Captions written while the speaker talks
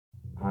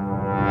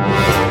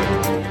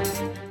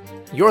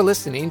You're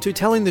listening to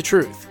Telling the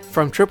Truth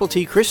from Triple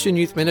T Christian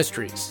Youth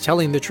Ministries,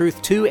 telling the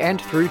truth to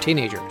and through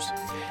teenagers.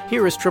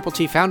 Here is Triple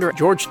T founder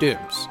George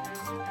Dooms.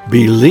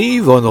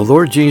 Believe on the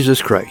Lord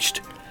Jesus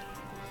Christ.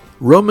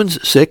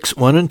 Romans 6,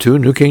 1 and 2,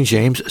 New King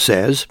James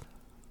says,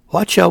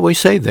 "What shall we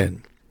say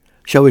then?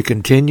 Shall we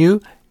continue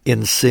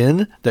in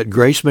sin that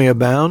grace may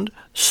abound?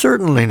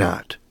 Certainly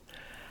not.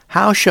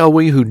 How shall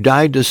we who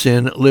died to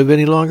sin live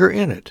any longer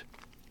in it?"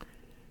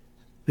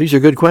 These are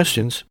good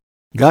questions.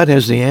 God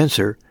has the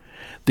answer.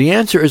 The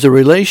answer is a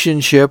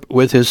relationship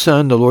with His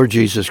Son, the Lord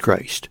Jesus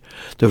Christ.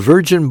 The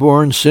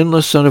virgin-born,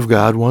 sinless Son of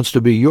God wants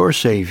to be your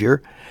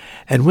Savior,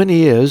 and when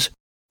He is,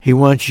 He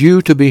wants you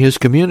to be His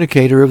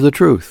communicator of the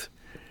truth.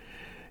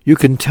 You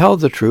can tell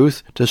the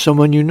truth to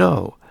someone you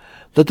know.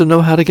 Let them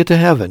know how to get to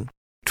heaven,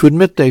 to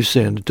admit they've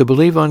sinned, to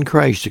believe on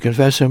Christ, to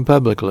confess Him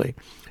publicly.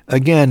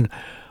 Again,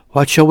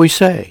 what shall we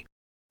say?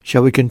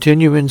 Shall we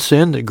continue in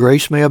sin that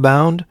grace may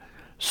abound?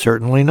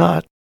 Certainly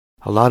not.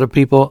 A lot of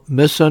people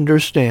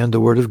misunderstand the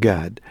Word of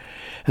God,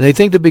 and they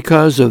think that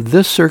because of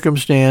this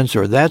circumstance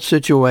or that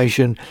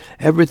situation,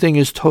 everything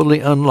is totally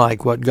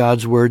unlike what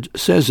God's Word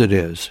says it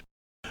is.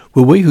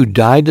 Will we who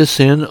died to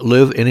sin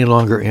live any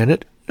longer in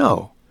it?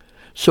 No.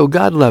 So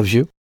God loves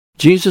you.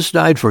 Jesus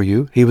died for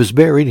you. He was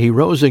buried. He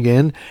rose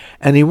again,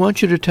 and He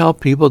wants you to tell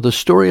people the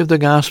story of the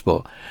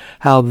gospel,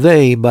 how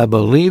they, by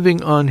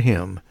believing on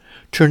Him,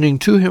 turning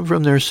to Him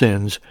from their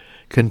sins,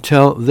 can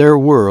tell their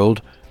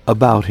world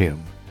about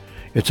Him.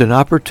 It's an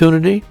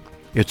opportunity,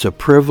 it's a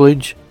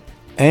privilege,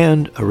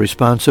 and a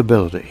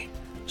responsibility.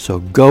 So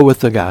go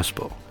with the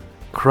gospel.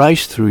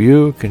 Christ through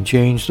you can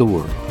change the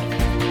world.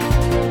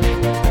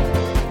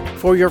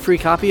 For your free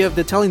copy of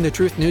the Telling the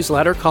Truth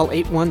newsletter, call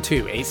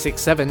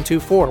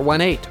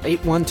 812-867-2418,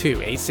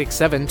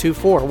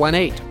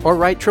 812-867-2418, or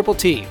write Triple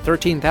T,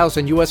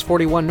 13,000 U.S.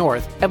 41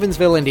 North,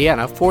 Evansville,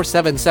 Indiana,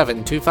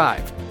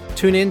 47725.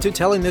 Tune in to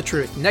Telling the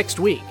Truth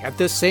next week at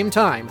this same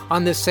time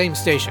on this same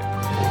station.